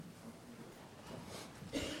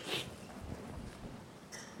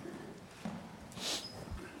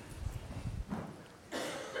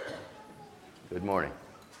Good morning.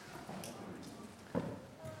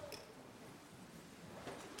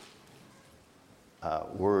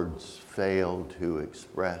 Words fail to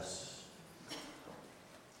express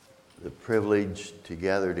the privilege to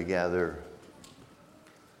gather together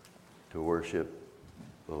to worship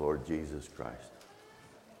the Lord Jesus Christ.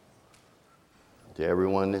 To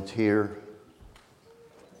everyone that's here,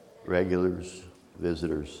 regulars,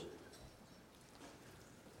 visitors,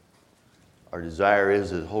 our desire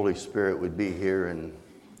is that the Holy Spirit would be here in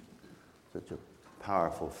such a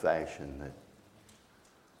powerful fashion that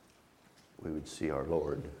we would see our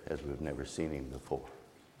Lord as we've never seen him before.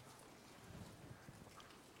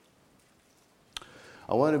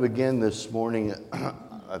 I want to begin this morning.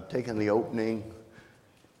 I've taken the opening,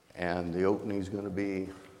 and the opening is going to be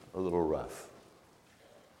a little rough.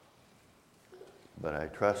 But I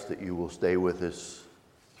trust that you will stay with us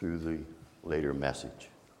through the later message,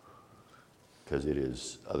 because it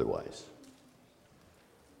is otherwise.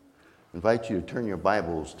 I invite you to turn your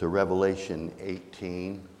Bibles to Revelation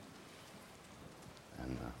 18.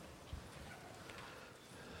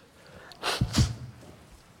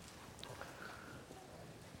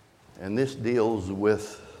 And this deals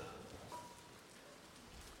with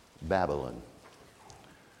Babylon.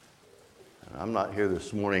 And I'm not here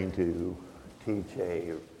this morning to teach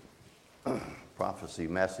a prophecy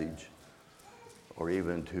message or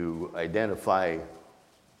even to identify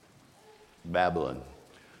Babylon,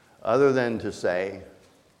 other than to say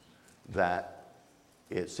that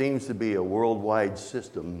it seems to be a worldwide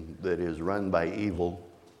system that is run by evil,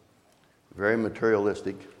 very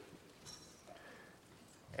materialistic,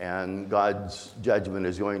 and God's judgment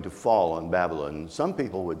is going to fall on Babylon. Some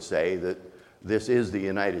people would say that this is the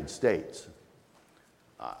United States.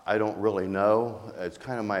 I don't really know. It's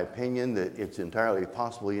kind of my opinion that it's entirely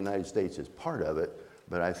possible the United States is part of it,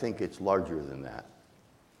 but I think it's larger than that.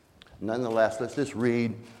 Nonetheless, let's just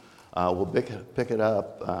read. We'll pick it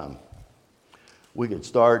up. We could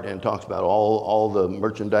start and talks about all the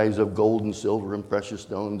merchandise of gold and silver and precious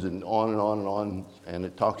stones and on and on and on. And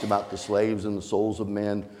it talks about the slaves and the souls of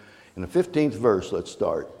men. In the 15th verse, let's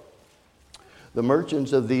start. The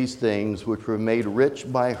merchants of these things which were made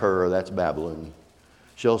rich by her, that's Babylon,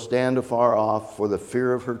 shall stand afar off for the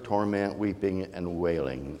fear of her torment, weeping and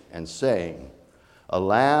wailing, and saying,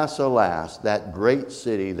 Alas, alas, that great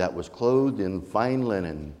city that was clothed in fine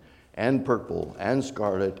linen, and purple, and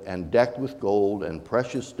scarlet, and decked with gold, and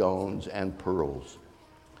precious stones, and pearls.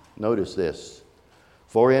 Notice this.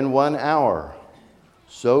 For in 1 hour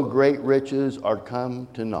so great riches are come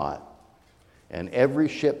to naught, and every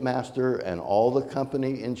shipmaster and all the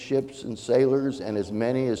company in ships and sailors, and as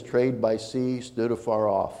many as trade by sea, stood afar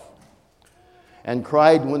off, and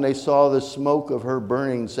cried when they saw the smoke of her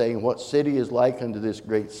burning, saying, What city is like unto this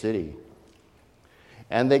great city?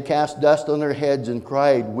 And they cast dust on their heads and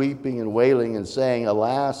cried, weeping and wailing, and saying,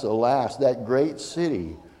 Alas, alas, that great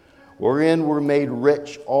city, wherein were made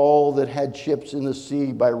rich all that had ships in the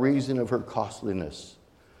sea by reason of her costliness.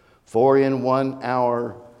 For in 1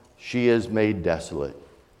 hour she is made desolate.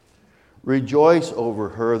 Rejoice over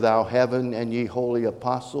her, thou heaven, and ye holy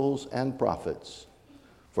apostles and prophets,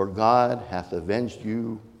 for God hath avenged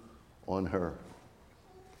you on her.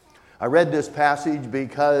 I read this passage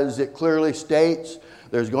because it clearly states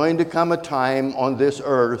there's going to come a time on this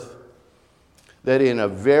earth that in a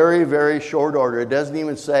very, very short order, it doesn't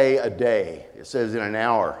even say a day, it says in an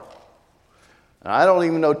hour. And I don't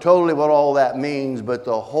even know totally what all that means, but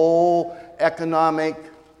the whole economic,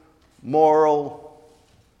 moral,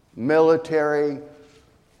 military,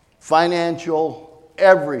 financial,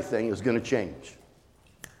 everything is going to change.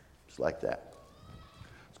 It's like that.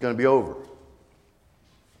 It's going to be over.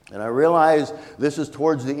 And I realize this is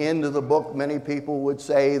towards the end of the book. Many people would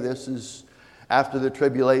say this is after the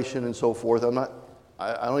tribulation and so forth.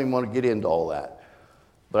 I don't even want to get into all that.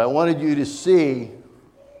 But I wanted you to see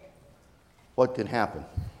what can happen.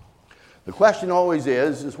 The question always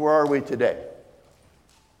is where are we today?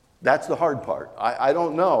 That's the hard part. I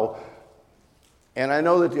don't know. And I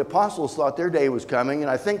know that the apostles thought their day was coming.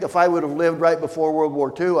 And I think if I would have lived right before World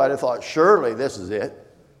War II, I'd have thought, surely this is it.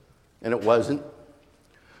 And it wasn't.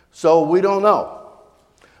 So we don't know.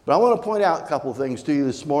 But I want to point out a couple of things to you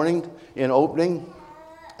this morning in opening,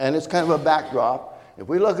 and it's kind of a backdrop. If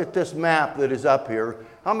we look at this map that is up here,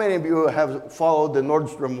 how many of you have followed the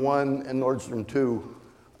Nordstrom 1 and Nordstrom 2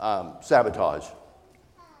 sabotage?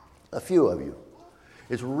 A few of you.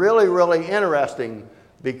 It's really, really interesting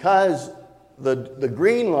because the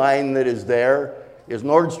green line that is there is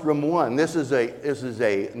Nordstrom 1. This is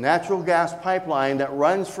a natural gas pipeline that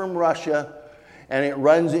runs from Russia and it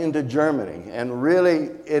runs into Germany. And really,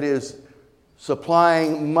 it is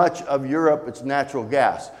supplying much of Europe its natural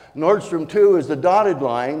gas. Nord Stream 2 is the dotted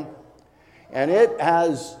line, and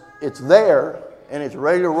it's there and it's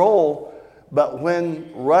ready to roll. But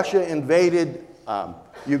when Russia invaded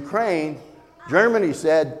Ukraine, Germany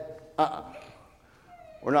said,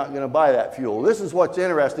 we're not going to buy that fuel. This is what's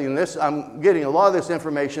interesting. I'm getting a lot of this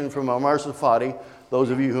information from Omar Safadi,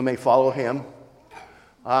 those of you who may follow him.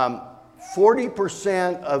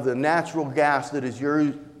 40% of the natural gas that is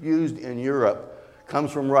used in Europe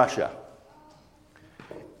comes from Russia.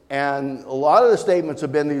 And a lot of the statements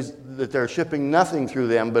have been that they're shipping nothing through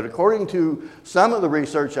them, but according to some of the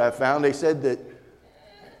research I found, they said that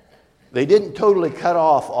they didn't totally cut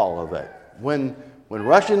off all of it. When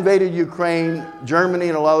Russia invaded Ukraine, Germany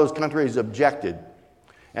and a lot of those countries objected,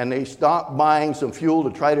 and they stopped buying some fuel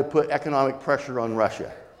to try to put economic pressure on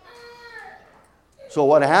Russia. So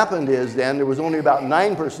what happened is then there was only about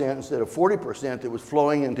 9% instead of 40% that was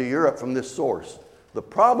flowing into Europe from this source. The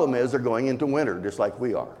problem is they're going into winter, just like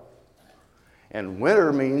we are. And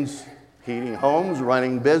winter means heating homes,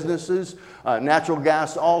 running businesses. Natural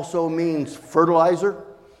gas also means fertilizer.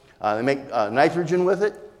 They make nitrogen with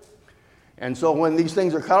it. And so when these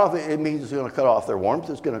things are cut off, it means it's going to cut off their warmth.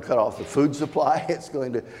 It's going to cut off the food supply. It's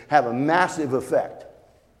going to have a massive effect.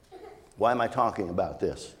 Why am I talking about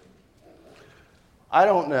this? I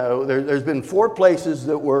don't know. There's been 4 places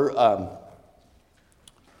that were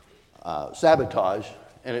sabotaged,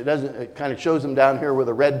 and it kind of shows them down here where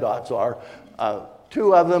the red dots are.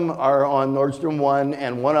 2 of them are on Nord Stream 1,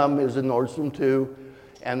 and 1 of them is in Nord Stream 2,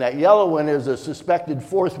 and that yellow one is a suspected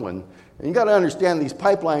 4th one. And you got to understand these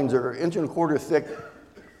pipelines are 1.25 inches thick,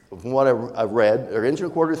 from what I've read. They're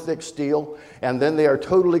 1.25 inches thick steel, and then they are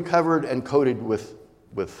totally covered and coated with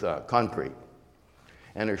concrete.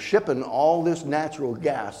 And they're shipping all this natural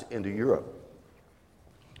gas into Europe.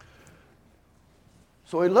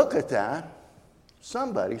 So we look at that.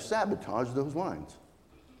 Somebody sabotaged those lines.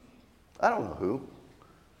 I don't know who.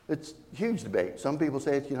 It's a huge debate. Some people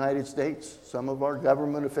say it's the United States. Some of our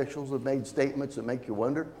government officials have made statements that make you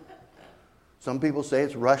wonder. Some people say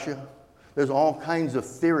it's Russia. There's all kinds of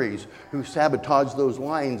theories who sabotaged those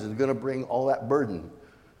lines is going to bring all that burden.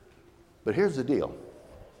 But here's the deal.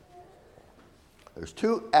 There's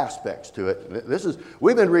 2 aspects to it.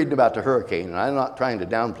 We've been reading about the hurricane, and I'm not trying to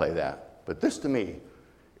downplay that. But this, to me,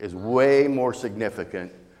 is way more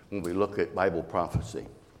significant when we look at Bible prophecy.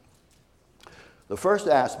 The first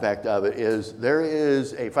aspect of it is there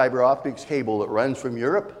is a fiber optics cable that runs from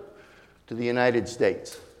Europe to the United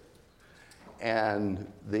States. And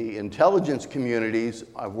the intelligence communities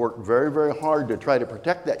have worked very, very hard to try to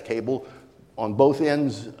protect that cable on both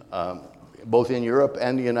ends, both in Europe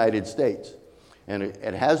and the United States. And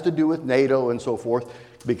it has to do with NATO and so forth,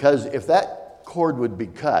 because if that cord would be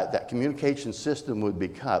cut, that communication system would be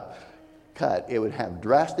cut, it would have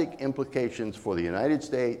drastic implications for the United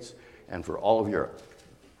States and for all of Europe.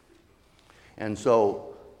 And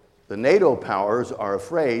so the NATO powers are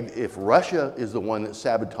afraid if Russia is the one that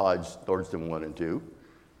sabotaged Nord Stream 1 and 2,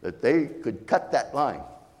 that they could cut that line.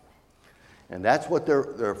 And that's what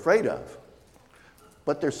they're afraid of.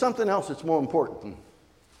 But there's something else that's more important.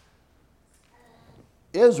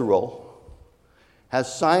 Israel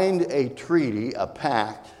has signed a treaty, a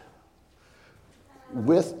pact,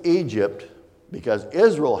 with Egypt because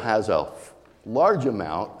Israel has a large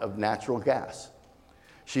amount of natural gas.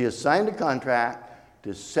 She has signed a contract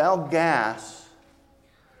to sell gas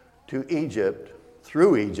to Egypt,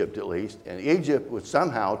 through Egypt at least, and Egypt would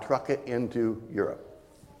somehow truck it into Europe.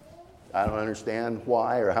 I don't understand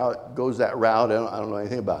why or how it goes that route. I don't know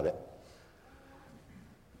anything about it.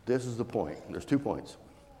 This is the point. There's 2 points.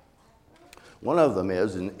 One of them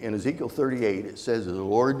is, in Ezekiel 38, it says that the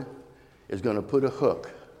Lord is going to put a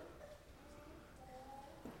hook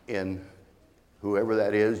in whoever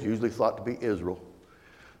that is, usually thought to be Israel.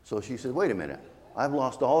 So she said, wait a minute. I've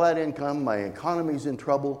lost all that income. My economy's in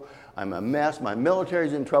trouble. I'm a mess. My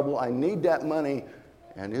military's in trouble. I need that money.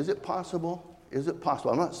 And is it possible? Is it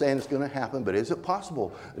possible? I'm not saying it's going to happen, but is it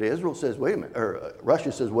possible that Israel says, wait a minute, or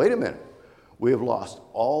Russia says, wait a minute. We have lost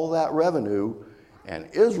all that revenue, and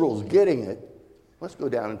Israel's getting it. Let's go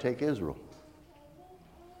down and take Israel.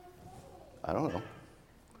 I don't know.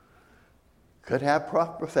 Could have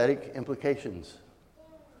prophetic implications.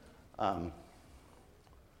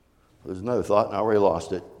 There's another thought, and I already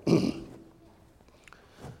lost it.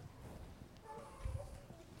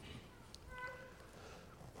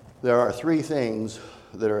 There are 3 things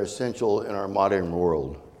that are essential in our modern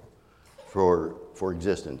world for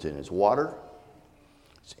existence, and it's water,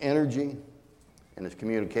 it's energy, and it's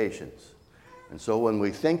communications. And so when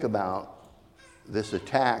we think about this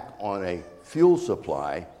attack on a fuel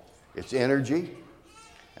supply, it's energy,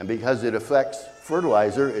 and because it affects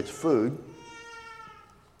fertilizer, it's food,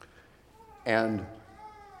 and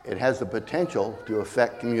it has the potential to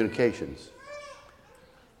affect communications.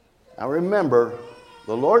 Now remember,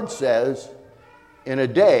 the Lord says, in a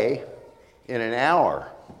day, in an hour,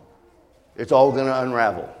 it's all going to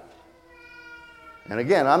unravel. And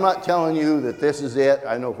again, I'm not telling you that this is it.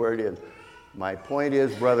 I know where it is. My point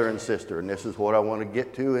is, brother and sister, and this is what I want to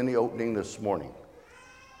get to in the opening this morning.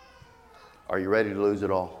 Are you ready to lose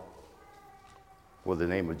it all for the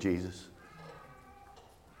name of Jesus?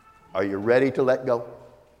 Are you ready to let go?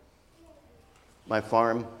 My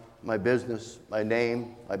farm, my business, my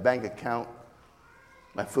name, my bank account,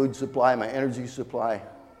 my food supply, my energy supply.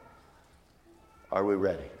 Are we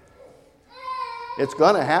ready? It's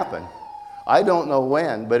going to happen. I don't know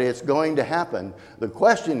when, but it's going to happen. The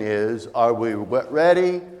question is, are we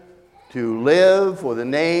ready to live for the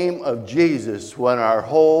name of Jesus when our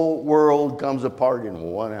whole world comes apart in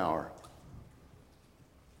 1 hour?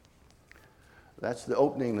 That's the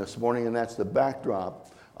opening this morning, and that's the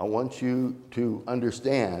backdrop I want you to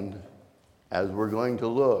understand as we're going to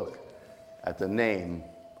look at the name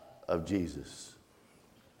of Jesus.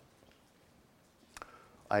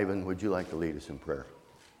 Ivan, would you like to lead us in prayer?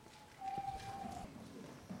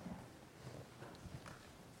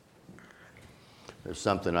 There's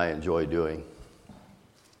something I enjoy doing.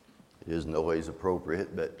 It isn't always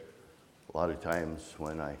appropriate, but a lot of times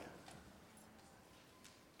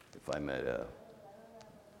if I'm at a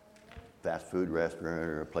fast food restaurant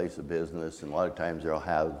or a place of business, and a lot of times they'll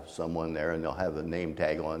have someone there and they'll have a name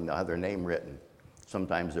tag on, they'll have their name written,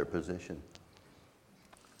 sometimes their position.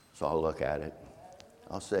 So I'll look at it.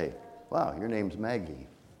 I'll say, wow, your name's Maggie.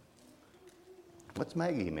 What's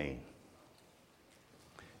Maggie mean?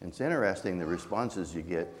 And it's interesting, the responses you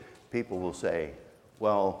get. People will say,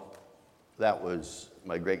 well, that was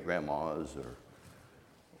my great-grandma's, or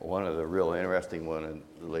one of the real interesting ones,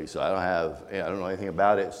 Lisa, I don't know anything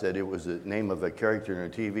about it, said it was the name of a character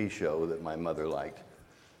in a TV show that my mother liked.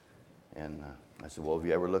 And I said, well, have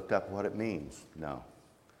you ever looked up what it means? No.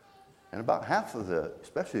 And about half of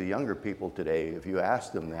especially the younger people today, if you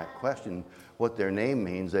ask them that question, what their name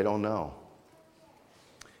means, they don't know.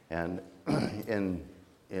 And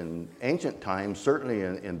in ancient times, certainly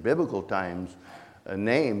in biblical times, a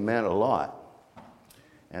name meant a lot.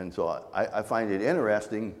 And so I find it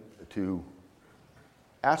interesting to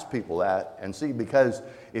ask people that and see, because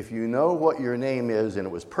if you know what your name is and it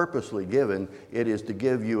was purposely given, it is to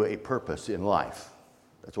give you a purpose in life.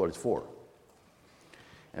 That's what it's for.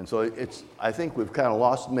 And so I think we've kind of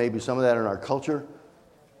lost maybe some of that in our culture,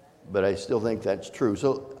 but I still think that's true.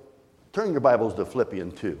 So turn your Bibles to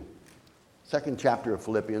Philippians 2. Second chapter of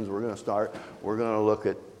Philippians, we're going to look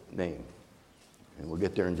at name. And we'll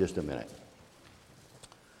get there in just a minute.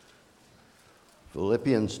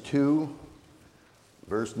 Philippians 2,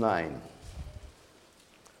 verse 9.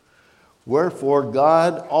 Wherefore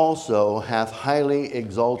God also hath highly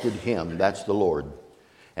exalted him, that's the Lord,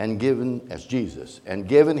 and given, as Jesus, and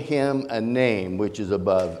given him a name which is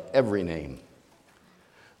above every name,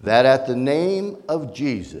 that at the name of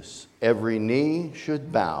Jesus every knee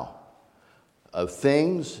should bow, of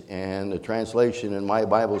things, and the translation in my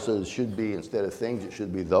Bible says should be, instead of things, it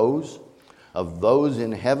should be those, of those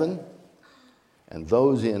in heaven, and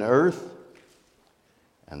those in earth,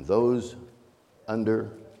 and those under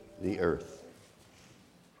the earth.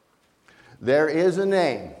 There is a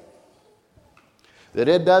name that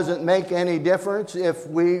it doesn't make any difference if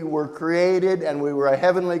we were created and we were a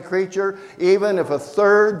heavenly creature, even if a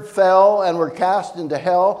third fell and were cast into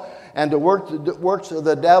hell and to work the works of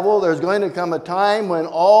the devil, there's going to come a time when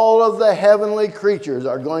all of the heavenly creatures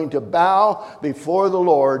are going to bow before the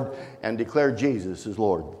Lord and declare Jesus as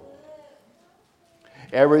Lord.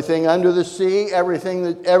 Everything under the sea,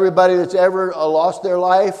 everybody that's ever lost their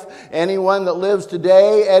life, anyone that lives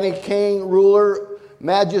today, any king, ruler,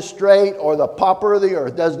 magistrate, or the pauper of the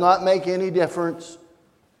earth, does not make any difference.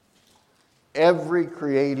 Every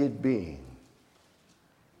created being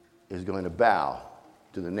is going to bow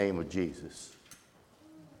to the name of Jesus.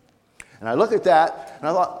 And I look at that, and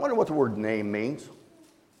I thought, I wonder what the word name means.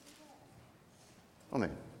 I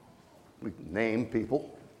mean, we name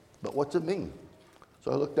people, but what's it mean?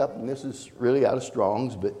 So I looked up, and this is really out of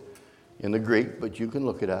Strong's, but in the Greek, but you can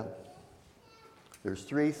look it up. There's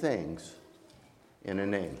 3 things in a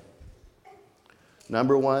name.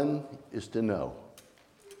 Number 1 is to know.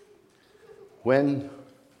 When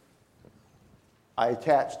I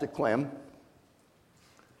attach to Clem,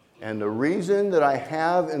 and the reason that I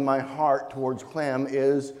have in my heart towards Clem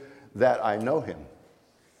is that I know him.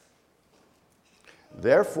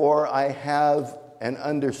 Therefore, I have and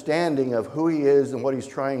understanding of who he is and what he's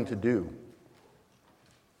trying to do.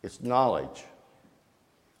 It's knowledge.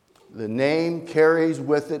 The name carries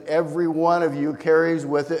with it, every one of you carries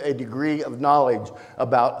with it a degree of knowledge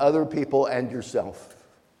about other people and yourself.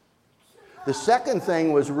 The second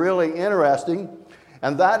thing was really interesting,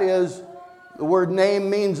 and that is the word name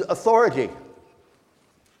means authority.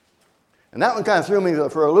 And that one kind of threw me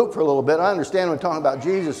for a loop for a little bit. I understand when we're talking about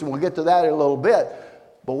Jesus, and we'll get to that in a little bit.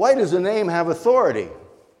 But why does the name have authority?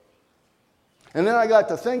 And then I got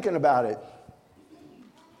to thinking about it.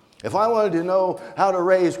 If I wanted to know how to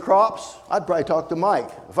raise crops, I'd probably talk to Mike.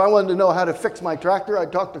 If I wanted to know how to fix my tractor,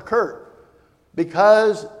 I'd talk to Kurt.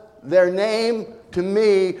 Because their name, to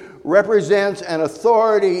me, represents an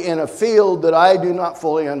authority in a field that I do not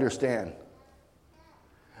fully understand.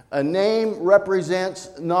 A name represents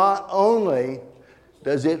not only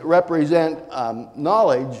does it represent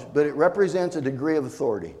knowledge, but it represents a degree of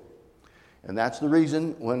authority. And that's the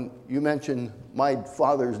reason when you mention my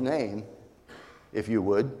father's name, if you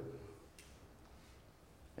would,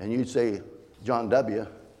 and you'd say John W.,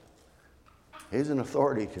 he's an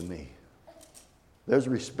authority to me. There's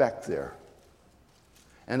respect there.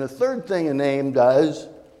 And the third thing a name does,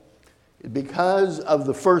 because of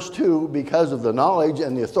the first two, because of the knowledge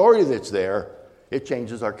and the authority that's there, it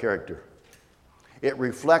changes our character. It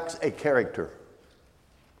reflects a character.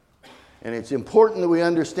 And it's important that we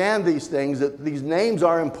understand these things, that these names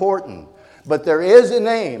are important. But there is a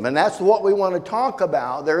name, and that's what we want to talk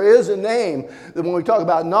about. There is a name that when we talk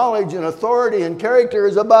about knowledge and authority and character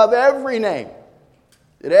is above every name.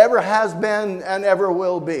 It ever has been and ever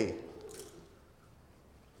will be.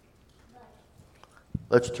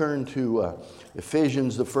 Let's turn to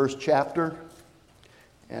Ephesians, the first chapter.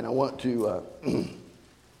 And I want to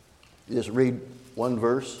just read one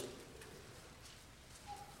verse.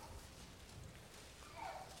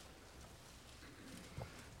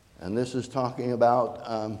 And this is talking about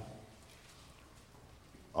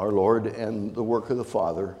our Lord and the work of the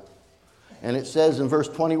Father. And it says in verse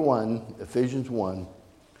 21, Ephesians 1,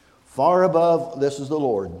 far above, this is the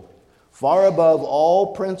Lord, far above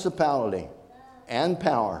all principality and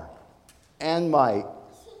power and might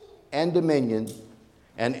and dominion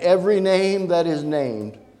and every name that is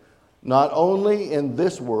named, not only in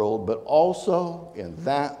this world, but also in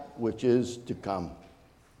that which is to come.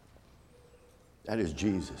 That is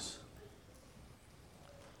Jesus.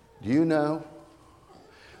 Do you know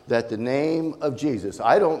that the name of Jesus,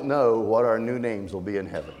 I don't know what our new names will be in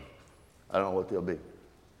heaven. I don't know what they'll be.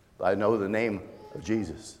 But I know the name of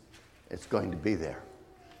Jesus. It's going to be there.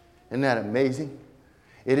 Isn't that amazing?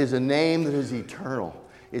 It is a name that is eternal.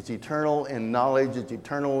 It's eternal in knowledge. It's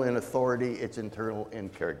eternal in authority. It's eternal in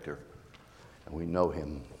character. And we know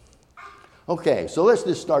him. Okay, so let's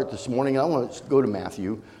just start this morning. I want to go to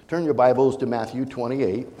Matthew. Turn your Bibles to Matthew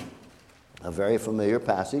 28, a very familiar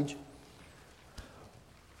passage.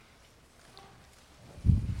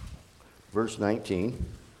 Verse 19.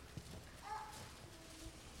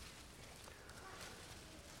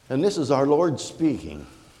 And this is our Lord speaking.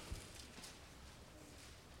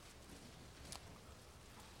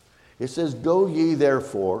 It says, go ye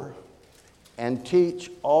therefore and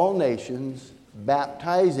teach all nations,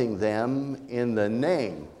 baptizing them in the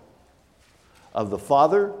name of the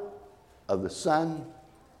Father, of the Son,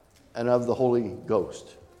 and of the Holy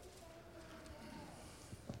Ghost.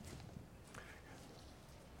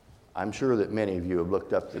 I'm sure that many of you have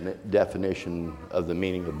looked up the definition of the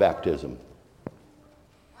meaning of baptism.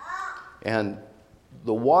 And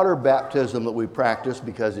the water baptism that we practice,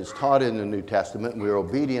 because it's taught in the New Testament and we're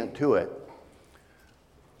obedient to it,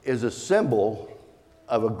 is a symbol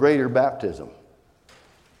of a greater baptism.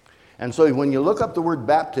 And so when you look up the word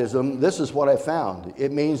baptism, this is what I found.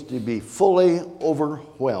 It means to be fully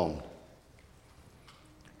overwhelmed.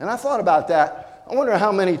 And I thought about that. I wonder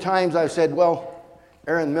how many times I've said, well,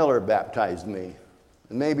 Aaron Miller baptized me.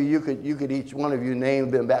 And maybe you could each one of you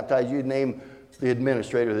been baptized, you'd name the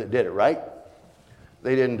administrator that did it, right?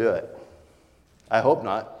 They didn't do it. I hope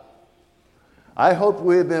not. I hope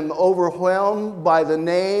we've been overwhelmed by the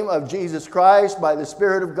name of Jesus Christ, by the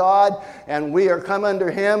Spirit of God, and we are come under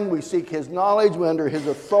him. We seek his knowledge, we're under his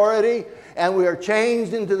authority, and we are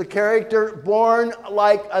changed into the character born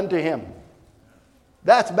like unto him.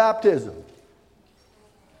 That's baptism.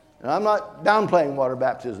 And I'm not downplaying water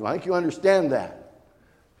baptism. I think you understand that.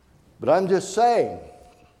 But I'm just saying,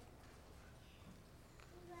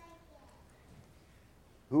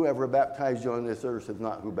 whoever baptized you on this earth is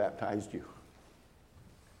not who baptized you.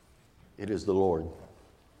 It is the Lord.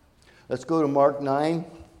 Let's go to Mark 9.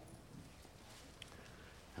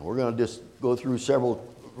 And we're going to just go through several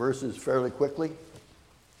verses fairly quickly.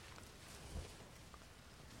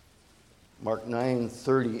 Mark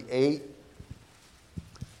 9:38.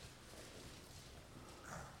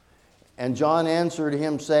 And John answered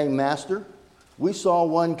him, saying, Master, we saw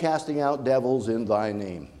one casting out devils in thy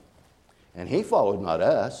name, and he followed not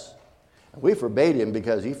us. And we forbade him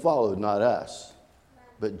because he followed not us.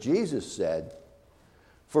 But Jesus said,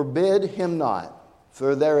 Forbid him not,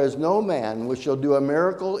 for there is no man which shall do a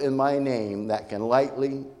miracle in my name that can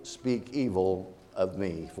lightly speak evil of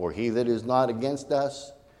me. For he that is not against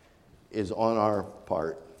us is on our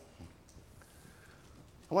part.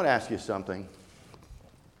 I want to ask you something.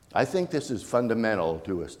 I think this is fundamental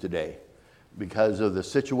to us today because of the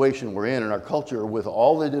situation we're in our culture with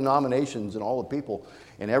all the denominations and all the people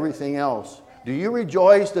and everything else. Do you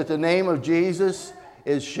rejoice that the name of Jesus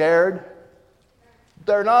is shared?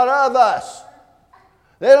 They're not of us.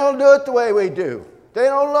 They don't do it the way we do. They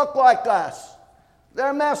don't look like us.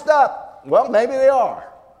 They're messed up. Well, maybe they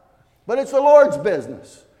are. But it's the Lord's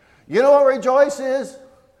business. You know what rejoice is?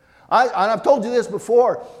 I've told you this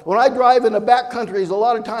before. When I drive in the back countries, a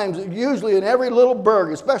lot of times, usually in every little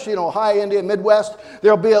burg, especially in Ohio, India, Midwest,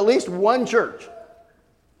 there'll be at least one church.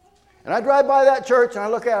 And I drive by that church and I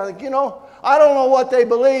look at it and think, I don't know what they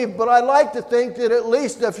believe, but I like to think that at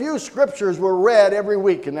least a few scriptures were read every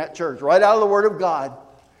week in that church, right out of the Word of God.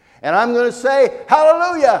 And I'm going to say,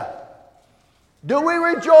 hallelujah. Do we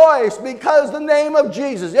rejoice because the name of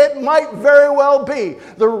Jesus? It might very well be.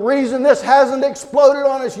 The reason this hasn't exploded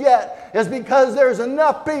on us yet is because there's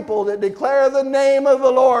enough people that declare the name of the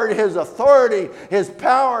Lord, His authority, His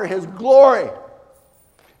power, His glory,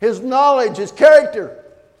 His knowledge, His character.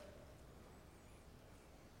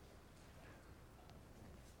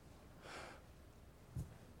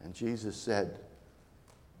 And Jesus said,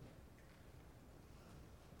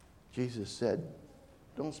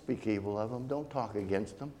 don't speak evil of them. Don't talk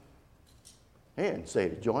against them. He didn't say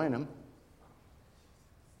to join them,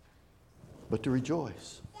 but to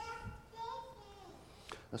rejoice.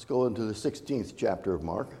 Let's go into the 16th chapter of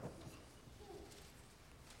Mark.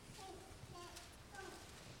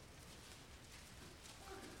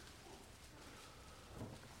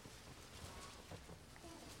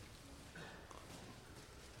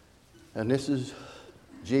 And this is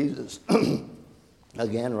Jesus,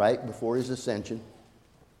 again, right before his ascension.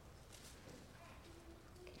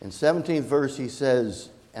 In 17th verse he says,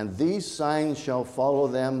 And these signs shall follow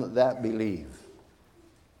them that believe.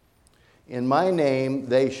 In my name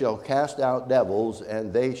they shall cast out devils,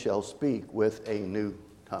 and they shall speak with a new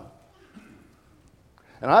tongue.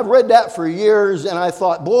 And I've read that for years, and I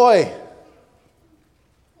thought, boy,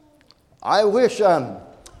 I wish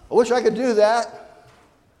I could do that.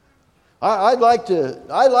 I'd like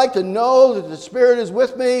to know that the Spirit is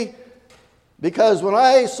with me, because when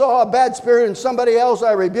I saw a bad spirit in somebody else,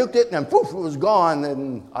 I rebuked it, and then poof, it was gone,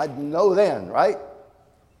 and I'd know then, right?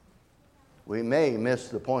 We may miss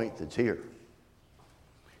the point that's here.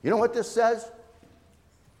 You know what this says?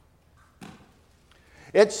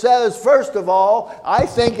 It says, first of all, I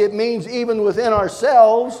think it means even within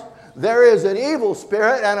ourselves, there is an evil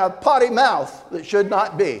spirit and a potty mouth that should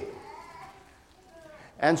not be.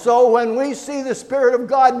 And so when we see the Spirit of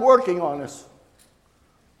God working on us,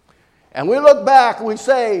 and we look back and we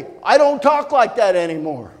say, I don't talk like that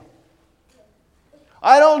anymore.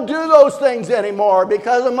 I don't do those things anymore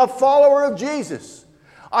because I'm a follower of Jesus.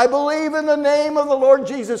 I believe in the name of the Lord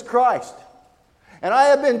Jesus Christ. And I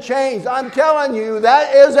have been changed. I'm telling you,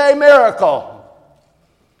 that is a miracle.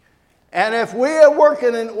 And if we are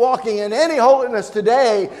walking in any holiness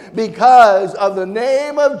today because of the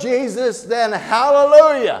name of Jesus, then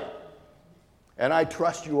hallelujah. And I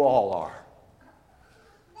trust you all are.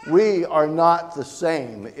 We are not the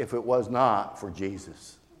same if it was not for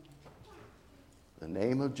Jesus. The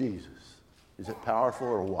name of Jesus. Is it powerful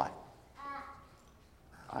or what?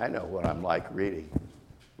 I know what I'm like reading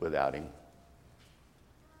without him.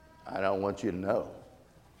 I don't want you to know.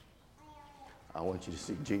 I want you to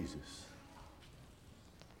see Jesus.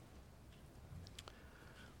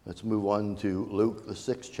 Let's move on to Luke, the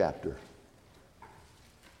 6th chapter.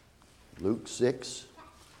 Luke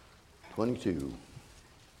 6:22.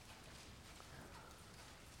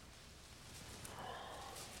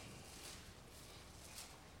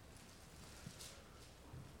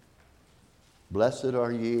 Blessed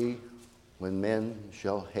are ye when men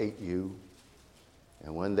shall hate you,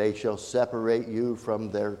 and when they shall separate you from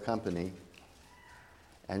their company,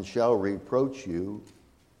 and shall reproach you,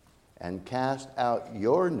 and cast out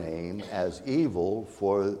your name as evil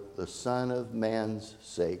for the Son of Man's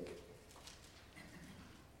sake.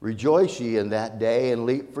 Rejoice ye in that day, and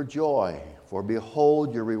leap for joy, for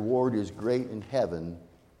behold, your reward is great in heaven.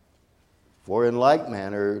 For in like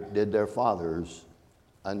manner did their fathers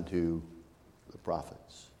unto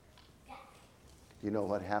prophets. Do you know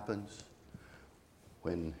what happens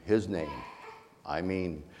when his name, I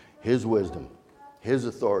mean his wisdom, his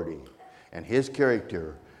authority, and his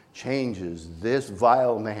character changes this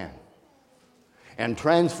vile man and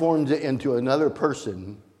transforms it into another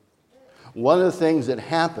person? One of the things that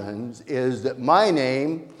happens is that my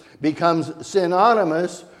name becomes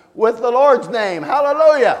synonymous with the Lord's name.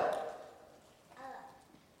 Hallelujah!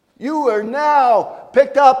 You are now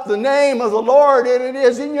picked up the name of the Lord, and it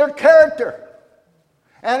is in your character.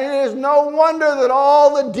 And it is no wonder that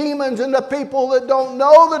all the demons and the people that don't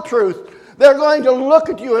know the truth, they're going to look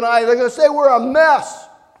at you and I. They're going to say, we're a mess.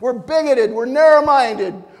 We're bigoted. We're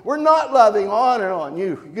narrow-minded. We're not loving. On and on.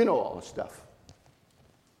 You know all the stuff.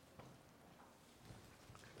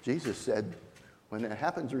 Jesus said, when it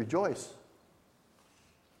happens, rejoice.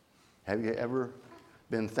 Have you ever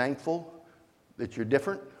been thankful that you're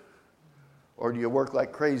different? Or do you work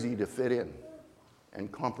like crazy to fit in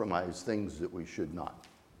and compromise things that we should not?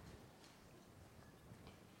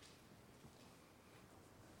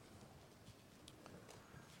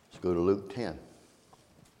 Let's go to Luke 10.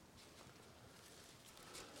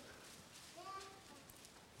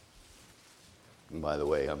 And by the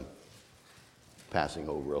way, I'm passing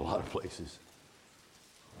over a lot of places.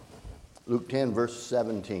 Luke 10, verse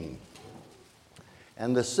 17.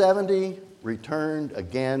 And the 70 returned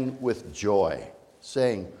again with joy,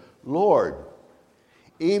 saying, Lord,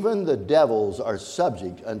 even the devils are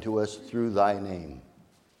subject unto us through thy name.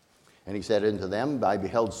 And he said unto them, I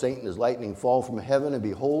beheld Satan as lightning fall from heaven, and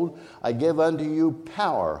behold, I give unto you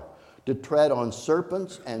power to tread on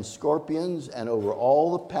serpents and scorpions, and over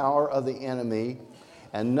all the power of the enemy,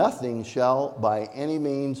 and nothing shall by any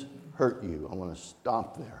means hurt you. I want to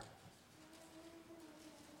stop there.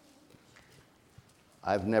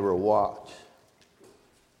 I've never walked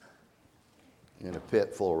in a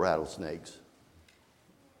pit full of rattlesnakes,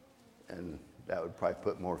 and that would probably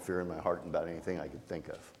put more fear in my heart than about anything I could think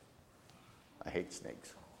of. I hate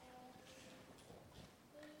snakes.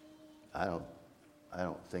 I don't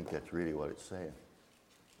think that's really what it's saying.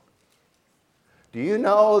 Do you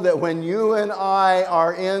know that when you and I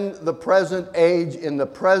are in the present age, in the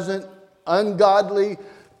present ungodly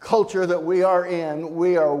culture that we are in,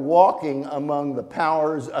 we are walking among the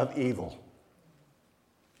powers of evil?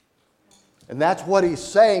 And that's what he's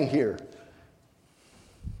saying here.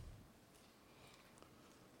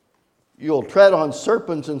 You'll tread on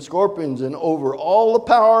serpents and scorpions and over all the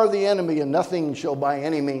power of the enemy, and nothing shall by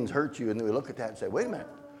any means hurt you. And then we look at that and say, wait a minute.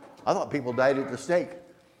 I thought people died at the stake.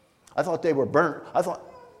 I thought they were burnt. I thought,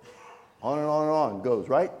 on and on and on goes,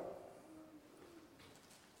 right?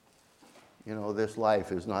 You know, this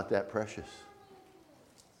life is not that precious.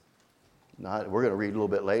 We're going to read a little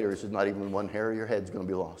bit later. It says not even one hair of your head's going to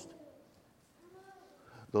be lost.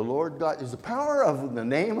 The Lord God, is the power of the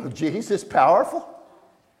name of Jesus powerful?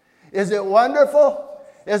 Is it wonderful?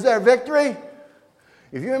 Is there victory?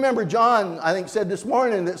 If you remember, John, I think, said this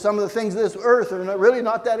morning that some of the things of this earth are really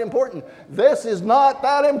not that important. This is not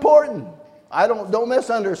that important. Don't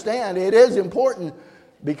misunderstand. It is important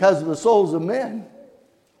because of the souls of men.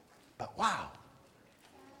 But wow,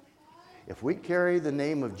 if we carry the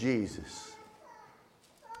name of Jesus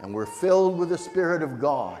and we're filled with the Spirit of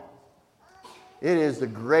God, it is the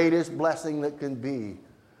greatest blessing that can be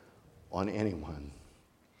on anyone.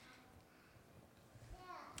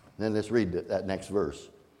 Then let's read that next verse,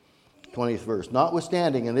 20th verse.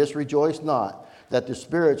 Notwithstanding, in this rejoice not, that the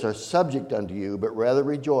spirits are subject unto you, but rather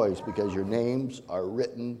rejoice, because your names are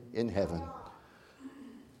written in heaven.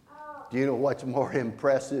 Do you know what's more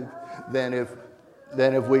impressive than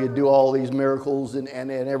if we do all these miracles and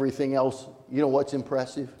everything else? You know what's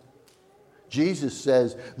impressive? Jesus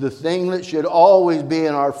says the thing that should always be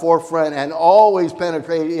in our forefront and always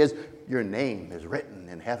penetrate is your name is written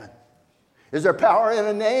in heaven. Is there power in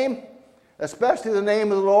a name? Especially the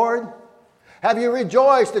name of the Lord? Have you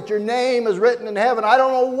rejoiced that your name is written in heaven? I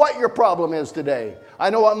don't know what your problem is today. I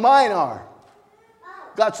know what mine are.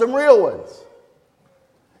 Got some real ones.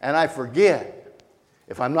 And I forget,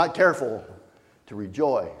 if I'm not careful, to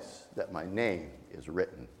rejoice that my name is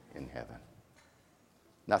written in heaven.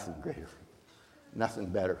 Nothing greater. Nothing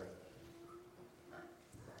better.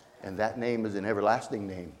 And that name is an everlasting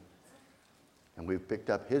name. And we've picked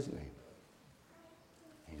up his name.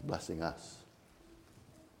 He's blessing us.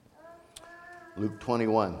 Luke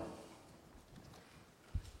 21.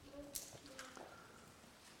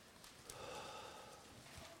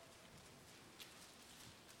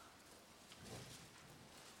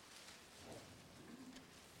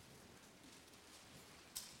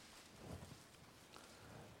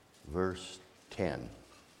 Verse 10.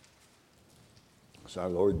 It's our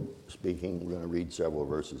Lord speaking. We're going to read several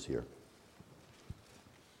verses here.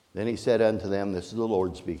 Then he said unto them, this is the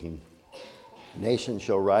Lord speaking, nation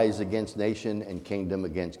shall rise against nation and kingdom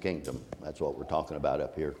against kingdom. That's what we're talking about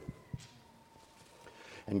up here.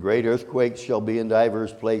 And great earthquakes shall be in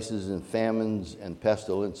divers places, and famines and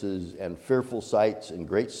pestilences, and fearful sights and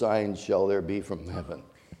great signs shall there be from heaven.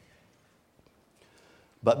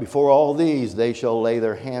 But before all these, they shall lay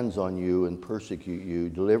their hands on you and persecute you,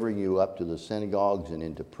 delivering you up to the synagogues and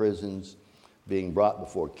into prisons, being brought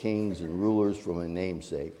before kings and rulers for my name's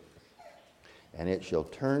sake. And it shall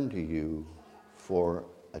turn to you for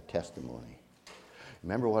a testimony.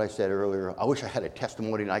 Remember what I said earlier? I wish I had a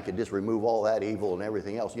testimony and I could just remove all that evil and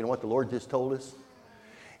everything else. You know what the Lord just told us?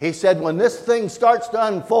 He said, when this thing starts to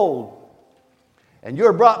unfold, and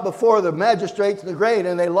you're brought before the magistrates and the great,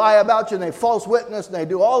 and they lie about you, and they false witness, and they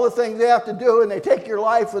do all the things they have to do, and they take your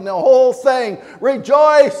life and the whole thing,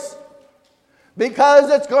 rejoice!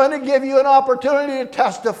 Because it's going to give you an opportunity to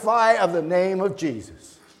testify of the name of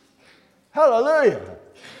Jesus. Hallelujah!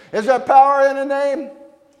 Is there power in a name?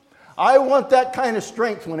 I want that kind of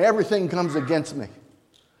strength when everything comes against me.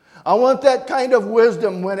 I want that kind of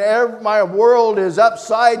wisdom whenever my world is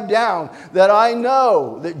upside down, that I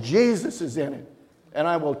know that Jesus is in it, and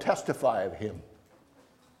I will testify of him.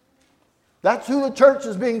 That's who the church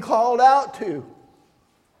is being called out to.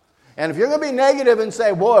 And if you're going to be negative and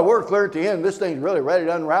say, boy, we're clear at the end, this thing's really ready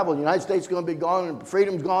to unravel, the United States is going to be gone, and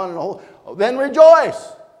freedom's gone, and the whole, then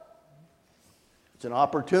rejoice. It's an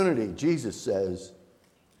opportunity, Jesus says,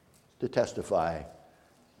 to testify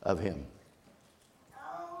of him.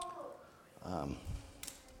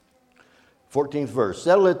 14th verse.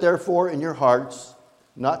 Settle it therefore in your hearts,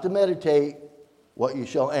 not to meditate what you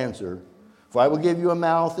shall answer. For I will give you a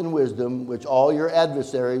mouth and wisdom, which all your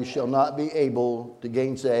adversaries shall not be able to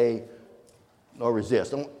gainsay nor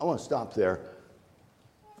resist. I want to stop there.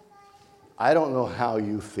 I don't know how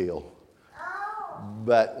you feel,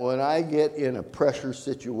 but when I get in a pressure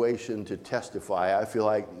situation to testify, I feel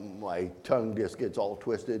like my tongue just gets all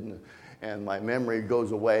twisted and my memory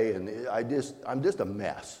goes away, and I'm just a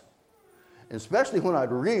mess. And especially when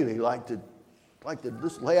I'd really like to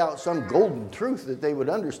just lay out some golden truth that they would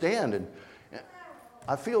understand, and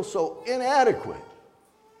I feel so inadequate.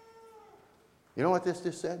 You know what this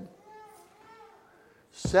just said?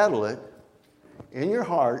 Settle it in your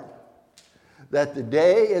heart that the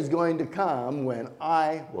day is going to come when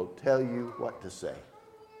I will tell you what to say.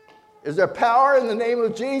 Is there power in the name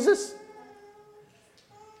of Jesus?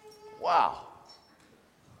 Wow.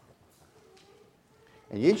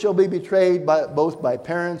 And ye shall be betrayed both by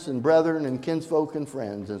parents and brethren and kinsfolk and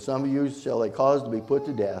friends, and some of you shall they cause to be put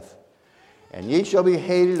to death. And ye shall be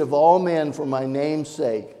hated of all men for my name's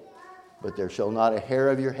sake, but there shall not a hair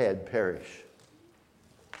of your head perish.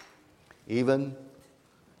 Even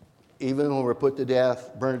when we're put to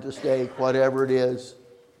death, burned at the stake, whatever it is,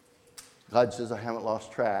 God says, I haven't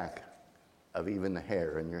lost track of even the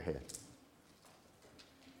hair in your head.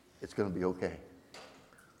 It's going to be okay.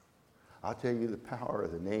 I'll tell you the power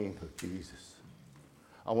of the name of Jesus.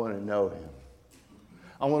 I want to know him.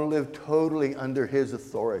 I want to live totally under his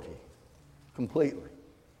authority, completely.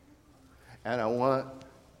 And I want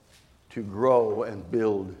to grow and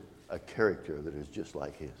build a character that is just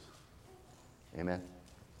like his. Amen.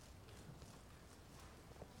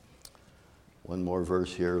 One more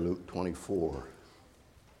verse here, Luke 24.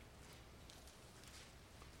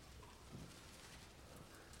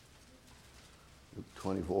 Luke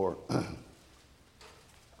 24,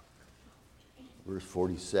 verse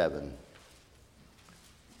 47.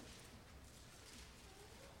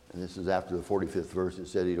 And this is after the 45th verse. It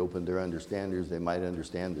said he'd opened their understanders, they might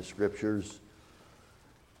understand the scriptures.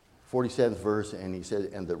 47th verse, and he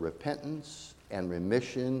said, and the repentance and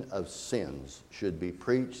remission of sins should be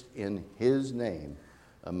preached in his name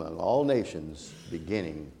among all nations,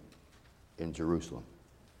 beginning in Jerusalem.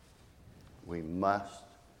 We must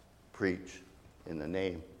preach in the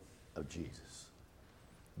name of Jesus.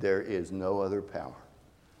 There is no other power.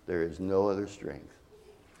 There is no other strength.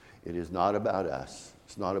 It is not about us.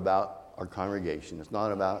 It's not about our congregation. It's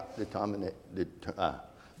not about the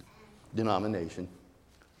denomination.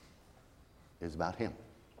 It's about him.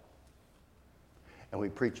 And we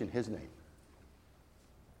preach in his name.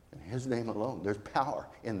 In his name alone. There's power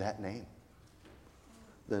in that name.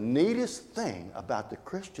 The neatest thing about the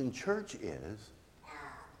Christian church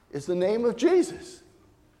is the name of Jesus.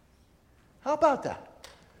 How about that?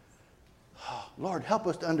 Oh, Lord, help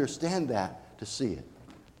us to understand that, to see it.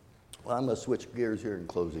 Well, I'm going to switch gears here in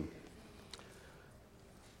closing.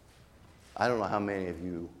 I don't know how many of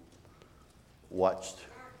you watched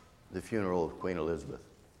the funeral of Queen Elizabeth.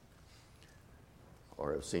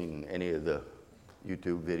 or have seen any of the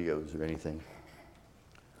YouTube videos or anything,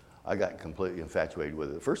 I got completely infatuated with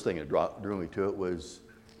it. The first thing that drew me to it was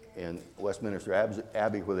in Westminster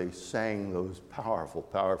Abbey, where they sang those powerful,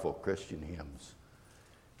 powerful Christian hymns.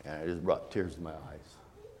 And it just brought tears to my eyes.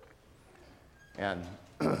 And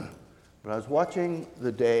but I was watching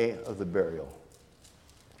the day of the burial,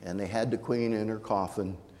 and they had the Queen in her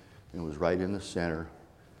coffin, and it was right in the center.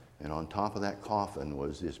 And on top of that coffin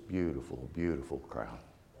was this beautiful, beautiful crown.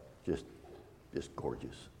 Just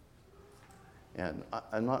gorgeous. And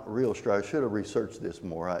I'm not real sure. I should have researched this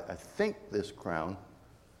more. I think this crown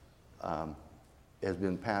has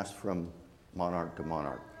been passed from monarch to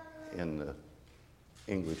monarch in the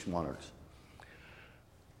English monarchs.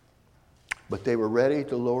 But they were ready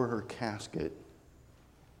to lower her casket,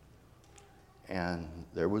 and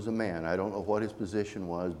there was a man. I don't know what his position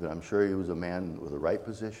was, but I'm sure he was a man with the right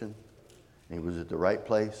position. And he was at the right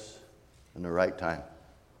place in the right time.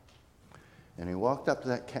 And he walked up to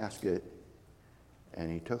that casket,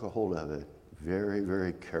 and he took a hold of it very,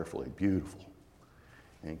 very carefully, beautiful,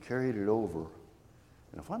 and carried it over.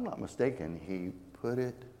 And if I'm not mistaken, he put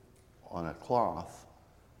it on a cloth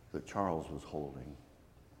that Charles was holding.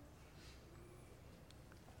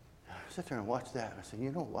 And I sat there and watched that, and I said,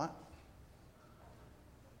 you know what?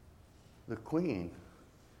 The Queen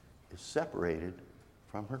is separated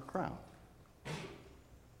from her crown.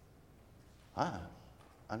 I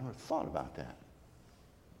never thought about that.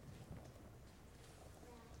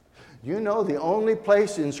 You know, the only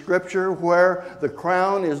place in Scripture where the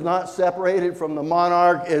crown is not separated from the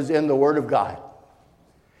monarch is in the Word of God.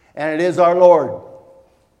 And it is our Lord.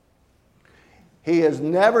 He is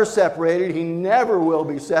never separated. He never will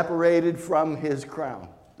be separated from his crown.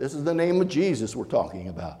 This is the name of Jesus we're talking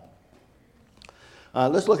about.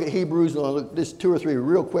 Let's look at Hebrews. I'll look at just 2 or 3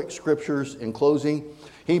 real quick scriptures in closing.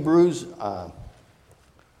 Hebrews,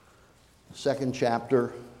 2nd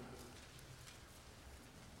chapter.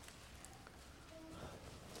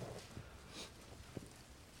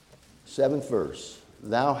 7th verse.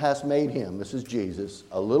 Thou hast made him, this is Jesus,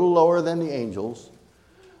 a little lower than the angels.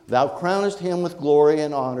 Thou crownest him with glory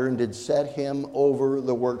and honor, and did set him over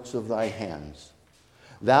the works of thy hands.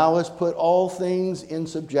 Thou hast put all things in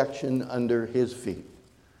subjection under his feet.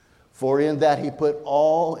 For in that he put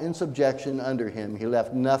all in subjection under him, he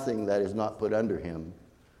left nothing that is not put under him.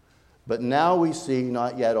 But now we see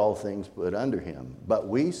not yet all things put under him, but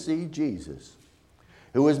we see Jesus,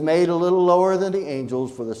 who was made a little lower than the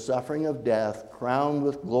angels for the suffering of death, crowned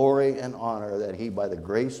with glory and honor, that he, by the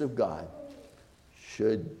grace of God,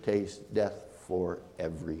 should taste death for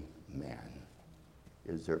every man.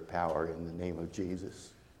 Is there power in the name of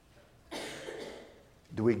Jesus?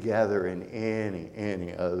 Do we gather in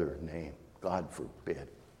any other name? God forbid.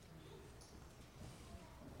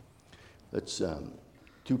 That's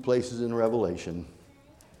 2 places in Revelation.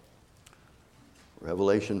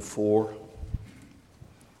 Revelation 4,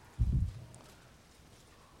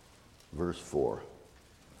 verse 4.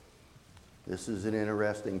 This is an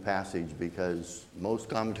interesting passage because most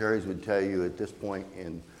commentaries would tell you at this point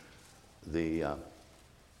in the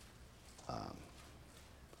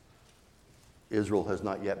Israel has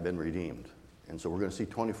not yet been redeemed. And so we're going to see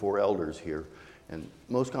 24 elders here. And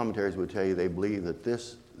most commentaries would tell you they believe that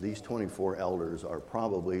these 24 elders are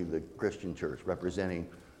probably the Christian church, representing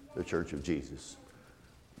the church of Jesus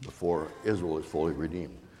before Israel is fully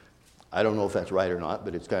redeemed. I don't know if that's right or not,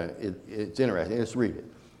 but it's interesting. Let's read it.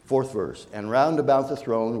 4th verse. And round about the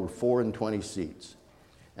throne were 24 seats.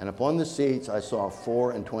 And upon the seats I saw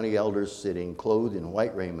 24 elders sitting, clothed in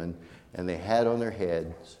white raiment, and they had on their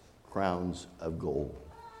heads crowns of gold.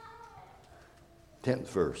 10th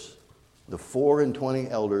verse. The 24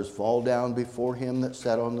 elders fall down before him that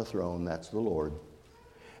sat on the throne, that's the Lord,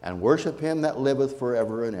 and worship him that liveth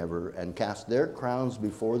forever and ever, and cast their crowns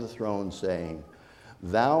before the throne, saying,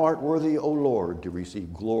 Thou art worthy, O Lord, to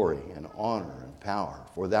receive glory and honor and power,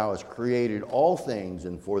 for thou hast created all things,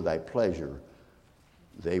 and for thy pleasure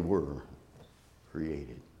they were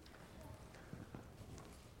created.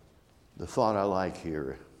 The thought I like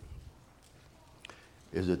here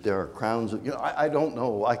is that there are crowns of, I don't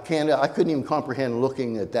know, I couldn't even comprehend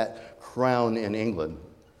looking at that crown in England,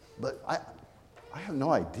 but I have no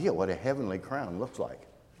idea what a heavenly crown looks like.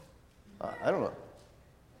 I don't know.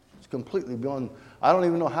 It's completely beyond, I don't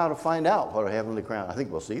even know how to find out what a heavenly crown. I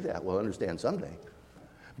think we'll see that, we'll understand someday.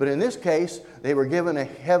 But in this case, they were given a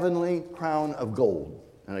heavenly crown of gold.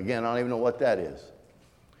 And again, I don't even know what that is.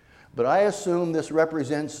 But I assume this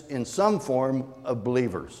represents in some form of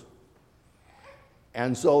believers.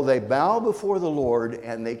 And so they bow before the Lord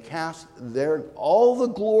and they cast all the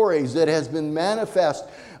glories that has been manifest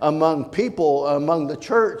among people, among the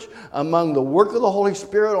church, among the work of the Holy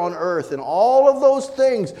Spirit on earth. And all of those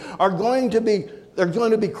things are going to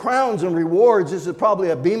be crowns and rewards. This is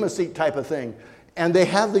probably a Bema seat type of thing. And they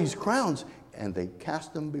have these crowns and they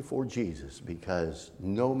cast them before Jesus because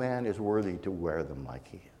no man is worthy to wear them like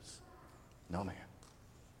he is. No man.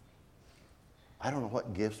 I don't know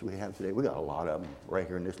what gifts we have today. We got a lot of them right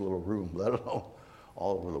here in this little room, let alone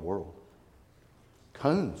all over the world.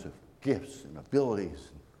 Tons of gifts and abilities.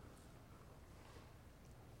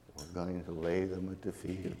 We're going to lay them at the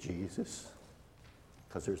feet of Jesus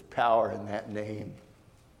because there's power in that name.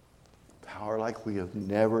 Power like we have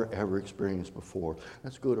never, ever experienced before.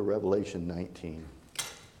 Let's go to Revelation 19.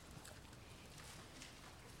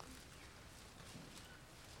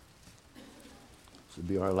 This will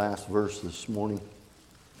be our last verse this morning.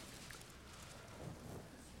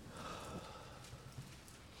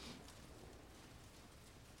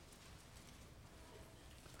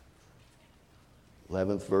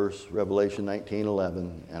 Eleventh verse, Revelation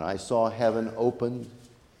 19:11. And I saw heaven opened,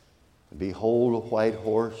 and behold, a white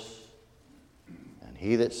horse, and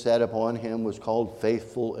he that sat upon him was called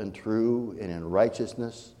Faithful and True, and in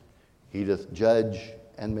righteousness he doth judge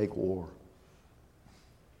and make war.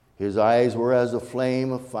 His eyes were as a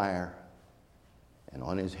flame of fire, and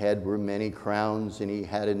on his head were many crowns, and he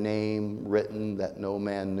had a name written that no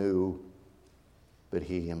man knew but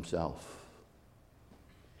he himself.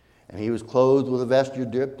 And he was clothed with a vesture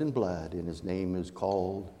dipped in blood, and his name is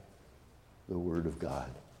called the Word of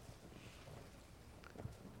God.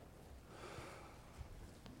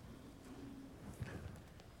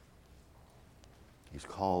 He's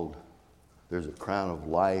called. There's a crown of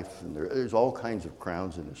life, and there's all kinds of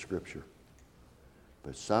crowns in the Scripture.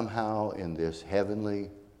 But somehow in this heavenly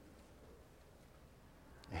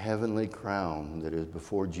crown that is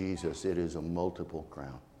before Jesus, it is a multiple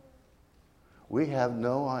crown. We have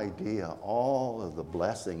no idea all of the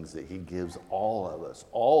blessings that he gives all of us,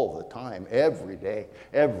 all the time, every day,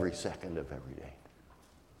 every second of every day.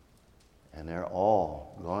 And they're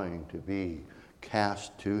all going to be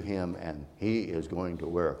cast to him, and he is going to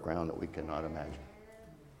wear a crown that we cannot imagine.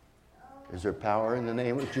 Is there power in the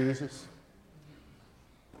name of Jesus?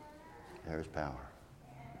 There's power.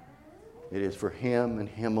 It is for him and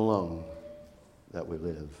him alone that we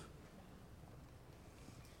live.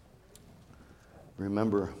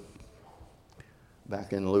 Remember,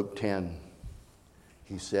 back in Luke 10,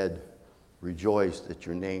 he said, rejoice that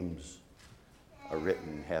your names are written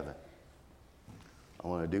in heaven. I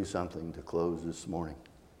want to do something to close this morning.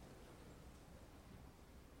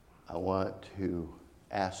 I want to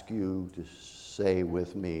ask you to say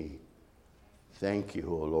with me, thank you,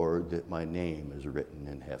 O Lord, that my name is written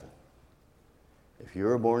in heaven. If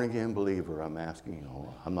you're a born-again believer, I'm asking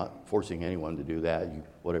you, I'm not forcing anyone to do that,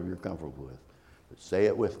 whatever you're comfortable with. But say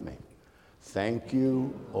it with me. Thank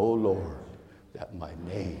you, O Lord, that my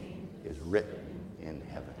name is written in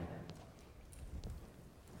heaven.